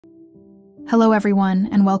Hello everyone,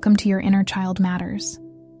 and welcome to Your Inner Child Matters.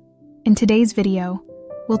 In today's video,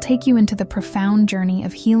 we'll take you into the profound journey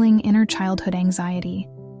of healing inner childhood anxiety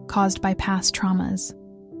caused by past traumas.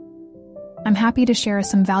 I'm happy to share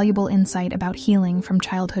some valuable insight about healing from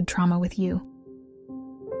childhood trauma with you.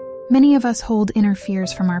 Many of us hold inner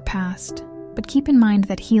fears from our past, but keep in mind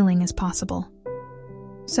that healing is possible.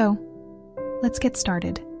 So, let's get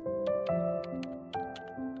started.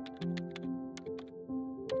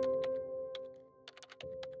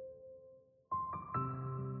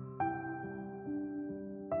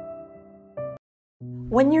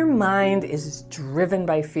 When your mind is driven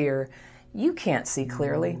by fear, you can't see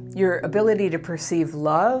clearly. Your ability to perceive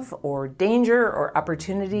love or danger or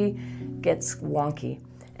opportunity gets wonky.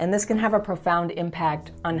 And this can have a profound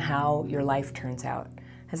impact on how your life turns out.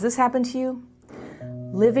 Has this happened to you?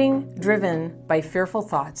 Living driven by fearful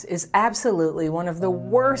thoughts is absolutely one of the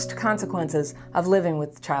worst consequences of living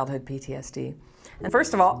with childhood PTSD. And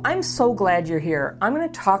first of all, I'm so glad you're here. I'm going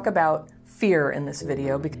to talk about fear in this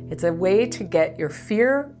video because it's a way to get your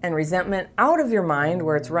fear and resentment out of your mind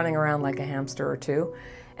where it's running around like a hamster or two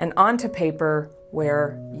and onto paper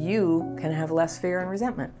where you can have less fear and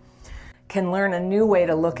resentment. Can learn a new way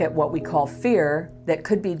to look at what we call fear that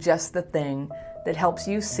could be just the thing that helps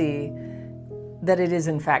you see that it is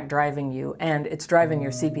in fact driving you, and it's driving your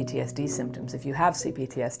CPTSD symptoms if you have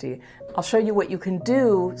CPTSD. I'll show you what you can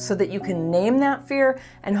do so that you can name that fear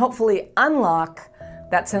and hopefully unlock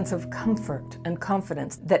that sense of comfort and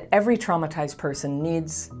confidence that every traumatized person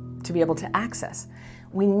needs to be able to access.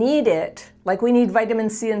 We need it like we need vitamin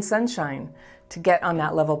C and sunshine to get on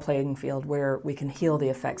that level playing field where we can heal the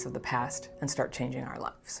effects of the past and start changing our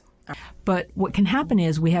lives. But what can happen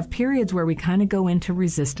is we have periods where we kind of go into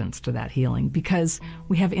resistance to that healing because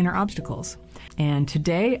we have inner obstacles. And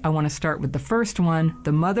today I want to start with the first one,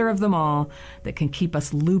 the mother of them all, that can keep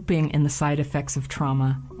us looping in the side effects of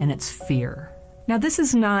trauma, and it's fear. Now, this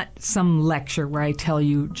is not some lecture where I tell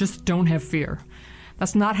you, just don't have fear.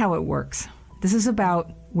 That's not how it works. This is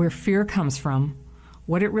about where fear comes from,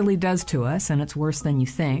 what it really does to us, and it's worse than you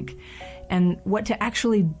think, and what to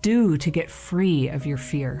actually do to get free of your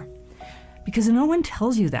fear. Because no one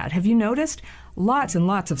tells you that. Have you noticed? Lots and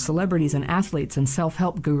lots of celebrities and athletes and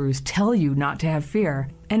self-help gurus tell you not to have fear.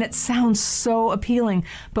 And it sounds so appealing,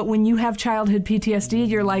 but when you have childhood PTSD,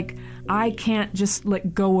 you're like, I can't just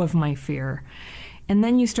let go of my fear. And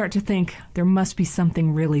then you start to think, there must be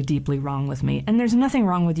something really deeply wrong with me. And there's nothing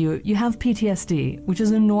wrong with you. You have PTSD, which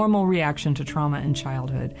is a normal reaction to trauma in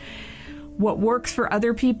childhood. What works for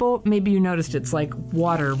other people, maybe you noticed it's like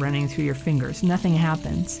water running through your fingers. Nothing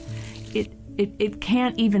happens. It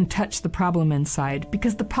can't even touch the problem inside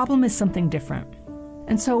because the problem is something different.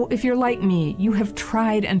 And so if you're like me, you have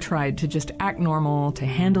tried and tried to just act normal, to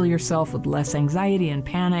handle yourself with less anxiety and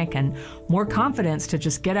panic and more confidence to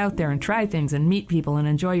just get out there and try things and meet people and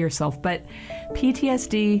enjoy yourself. But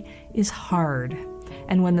PTSD is hard.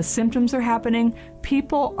 And when the symptoms are happening,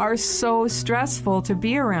 people are so stressful to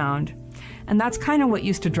be around. And that's kind of what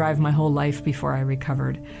used to drive my whole life before I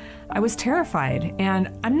recovered. I was terrified,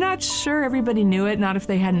 and I'm not sure everybody knew it, not if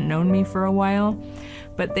they hadn't known me for a while,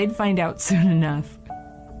 but they'd find out soon enough.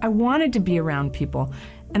 I wanted to be around people,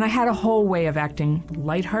 and I had a whole way of acting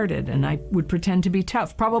lighthearted, and I would pretend to be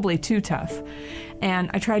tough, probably too tough. And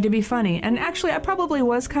I tried to be funny, and actually I probably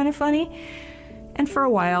was kind of funny. And for a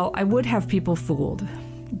while, I would have people fooled.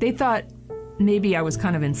 They thought maybe I was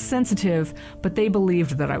kind of insensitive, but they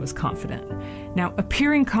believed that I was confident. Now,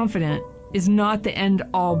 appearing confident is not the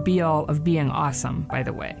end-all be-all of being awesome, by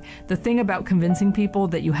the way. The thing about convincing people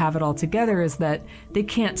that you have it all together is that they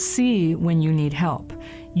can't see when you need help.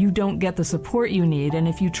 You don't get the support you need, and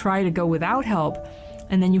if you try to go without help,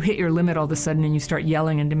 and then you hit your limit all of a sudden and you start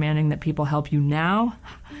yelling and demanding that people help you now,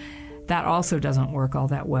 that also doesn't work all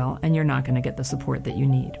that well, and you're not going to get the support that you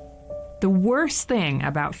need. The worst thing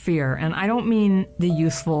about fear, and I don't mean the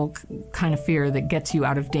useful kind of fear that gets you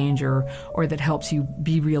out of danger or that helps you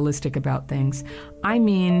be realistic about things, I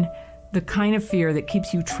mean the kind of fear that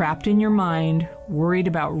keeps you trapped in your mind, worried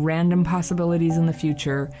about random possibilities in the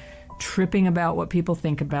future, tripping about what people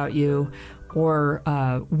think about you, or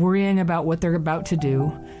worrying about what they're about to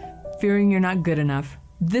do, fearing you're not good enough.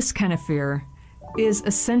 This kind of fear is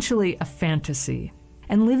essentially a fantasy.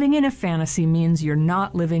 And living in a fantasy means you're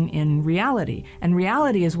not living in reality. And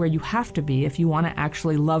reality is where you have to be if you want to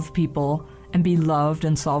actually love people and be loved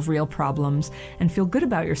and solve real problems and feel good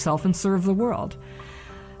about yourself and serve the world.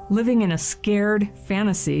 Living in a scared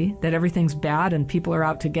fantasy that everything's bad and people are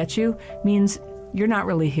out to get you means you're not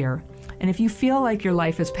really here. And if you feel like your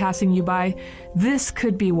life is passing you by, this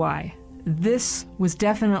could be why. This was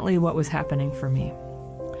definitely what was happening for me.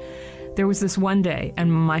 There was this one day,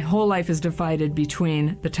 and my whole life is divided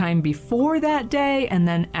between the time before that day and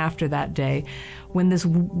then after that day, when this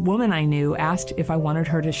woman I knew asked if I wanted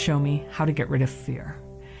her to show me how to get rid of fear.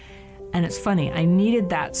 And it's funny, I needed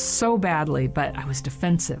that so badly, but I was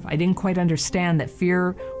defensive. I didn't quite understand that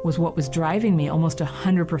fear was what was driving me almost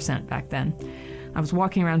 100% back then. I was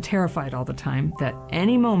walking around terrified all the time that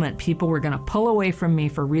any moment people were going to pull away from me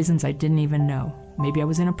for reasons I didn't even know. Maybe I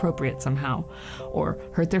was inappropriate somehow, or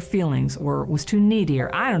hurt their feelings, or was too needy,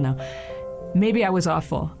 or I don't know. Maybe I was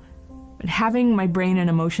awful. But having my brain and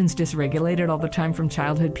emotions dysregulated all the time from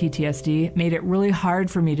childhood PTSD made it really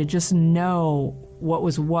hard for me to just know what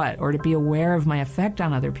was what, or to be aware of my effect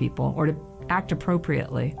on other people, or to act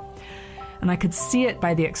appropriately. And I could see it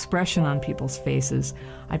by the expression on people's faces.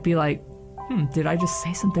 I'd be like, did I just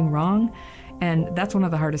say something wrong? And that's one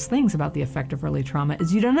of the hardest things about the effect of early trauma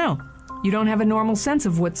is you don't know. You don't have a normal sense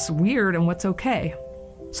of what's weird and what's okay.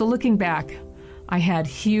 So looking back, I had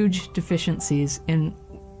huge deficiencies in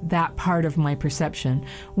that part of my perception.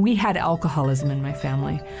 We had alcoholism in my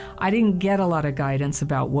family. I didn't get a lot of guidance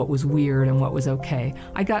about what was weird and what was okay.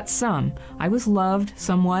 I got some. I was loved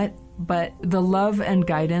somewhat, but the love and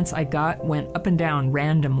guidance I got went up and down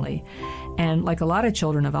randomly. And like a lot of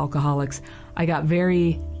children of alcoholics, I got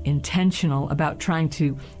very intentional about trying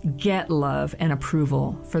to get love and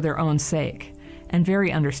approval for their own sake. And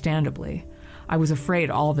very understandably, I was afraid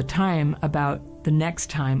all the time about the next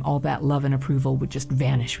time all that love and approval would just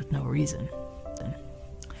vanish with no reason.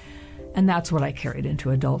 And that's what I carried into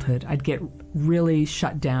adulthood. I'd get really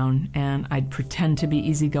shut down and I'd pretend to be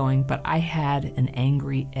easygoing, but I had an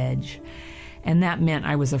angry edge. And that meant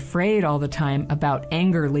I was afraid all the time about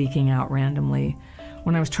anger leaking out randomly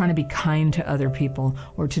when I was trying to be kind to other people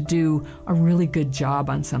or to do a really good job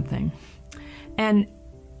on something. And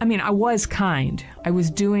I mean, I was kind. I was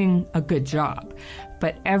doing a good job.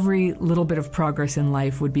 But every little bit of progress in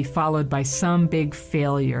life would be followed by some big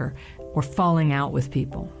failure or falling out with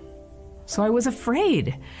people. So I was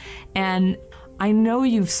afraid. And I know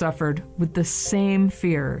you've suffered with the same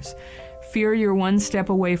fears. Fear you're one step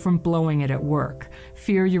away from blowing it at work.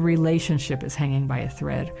 Fear your relationship is hanging by a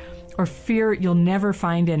thread. Or fear you'll never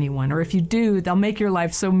find anyone. Or if you do, they'll make your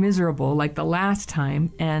life so miserable like the last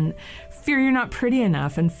time. And fear you're not pretty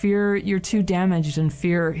enough. And fear you're too damaged. And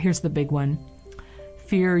fear, here's the big one,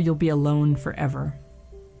 fear you'll be alone forever.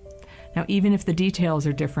 Now, even if the details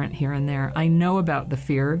are different here and there, I know about the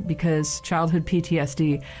fear because childhood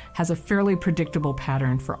PTSD has a fairly predictable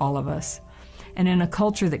pattern for all of us. And in a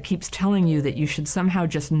culture that keeps telling you that you should somehow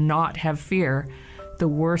just not have fear, the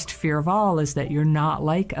worst fear of all is that you're not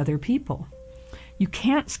like other people. You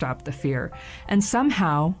can't stop the fear, and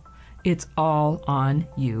somehow it's all on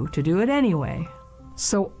you to do it anyway.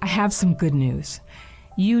 So I have some good news.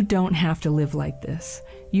 You don't have to live like this.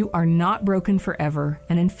 You are not broken forever,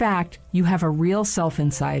 and in fact, you have a real self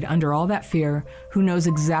inside under all that fear who knows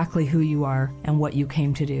exactly who you are and what you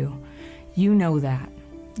came to do. You know that.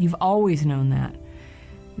 You've always known that.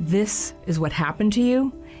 This is what happened to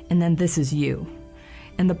you, and then this is you.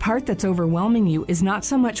 And the part that's overwhelming you is not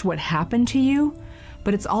so much what happened to you,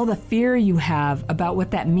 but it's all the fear you have about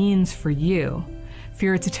what that means for you.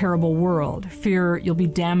 Fear it's a terrible world. Fear you'll be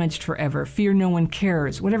damaged forever. Fear no one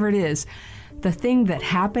cares. Whatever it is, the thing that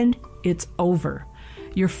happened, it's over.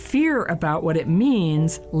 Your fear about what it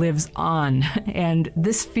means lives on, and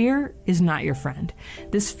this fear is not your friend.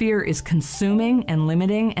 This fear is consuming and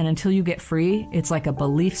limiting, and until you get free, it's like a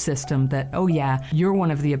belief system that, oh yeah, you're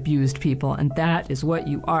one of the abused people, and that is what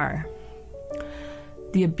you are.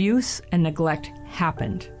 The abuse and neglect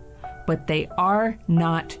happened, but they are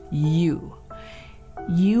not you.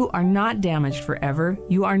 You are not damaged forever.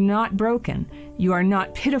 You are not broken. You are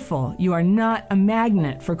not pitiful. You are not a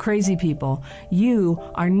magnet for crazy people. You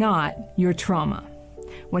are not your trauma.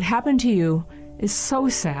 What happened to you is so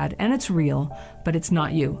sad and it's real, but it's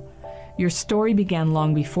not you. Your story began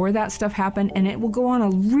long before that stuff happened, and it will go on a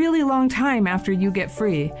really long time after you get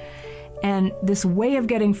free. And this way of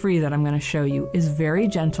getting free that I'm going to show you is very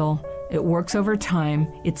gentle. It works over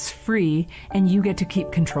time. It's free, and you get to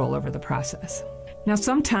keep control over the process. Now,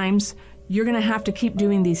 sometimes you're going to have to keep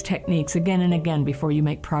doing these techniques again and again before you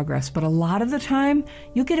make progress, but a lot of the time,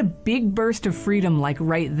 you'll get a big burst of freedom like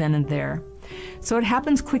right then and there. So it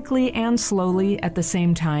happens quickly and slowly at the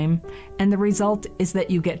same time, and the result is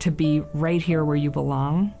that you get to be right here where you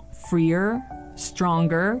belong, freer,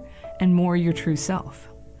 stronger, and more your true self.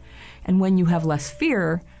 And when you have less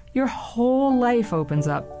fear, your whole life opens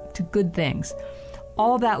up to good things.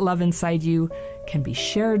 All that love inside you can be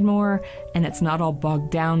shared more, and it's not all bogged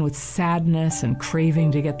down with sadness and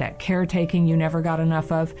craving to get that caretaking you never got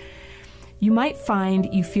enough of. You might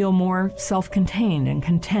find you feel more self-contained and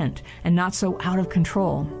content and not so out of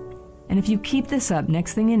control. And if you keep this up,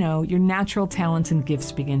 next thing you know, your natural talents and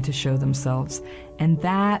gifts begin to show themselves. And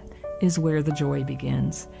that is where the joy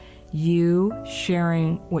begins. You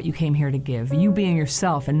sharing what you came here to give. You being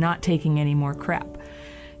yourself and not taking any more crap.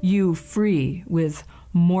 You free with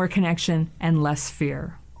more connection and less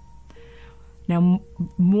fear. Now,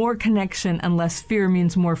 more connection and less fear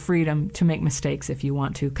means more freedom to make mistakes if you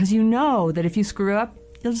want to, because you know that if you screw up,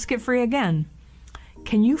 you'll just get free again.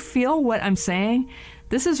 Can you feel what I'm saying?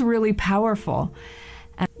 This is really powerful.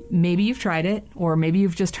 And maybe you've tried it, or maybe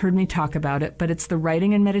you've just heard me talk about it, but it's the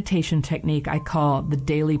writing and meditation technique I call the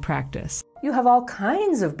daily practice. You have all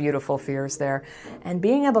kinds of beautiful fears there, and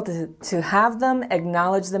being able to have them,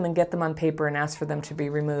 acknowledge them, and get them on paper and ask for them to be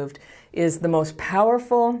removed is the most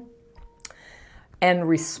powerful and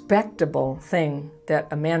respectable thing that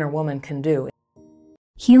a man or woman can do.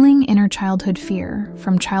 Healing inner childhood fear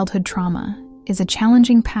from childhood trauma is a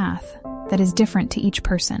challenging path that is different to each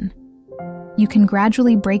person. You can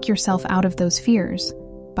gradually break yourself out of those fears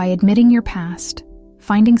by admitting your past,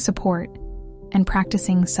 finding support, and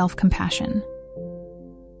practicing self-compassion.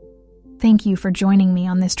 Thank you for joining me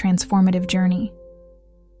on this transformative journey.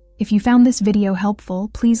 If you found this video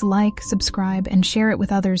helpful, please like, subscribe, and share it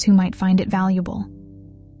with others who might find it valuable.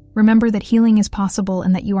 Remember that healing is possible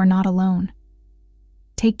and that you are not alone.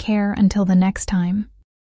 Take care until the next time.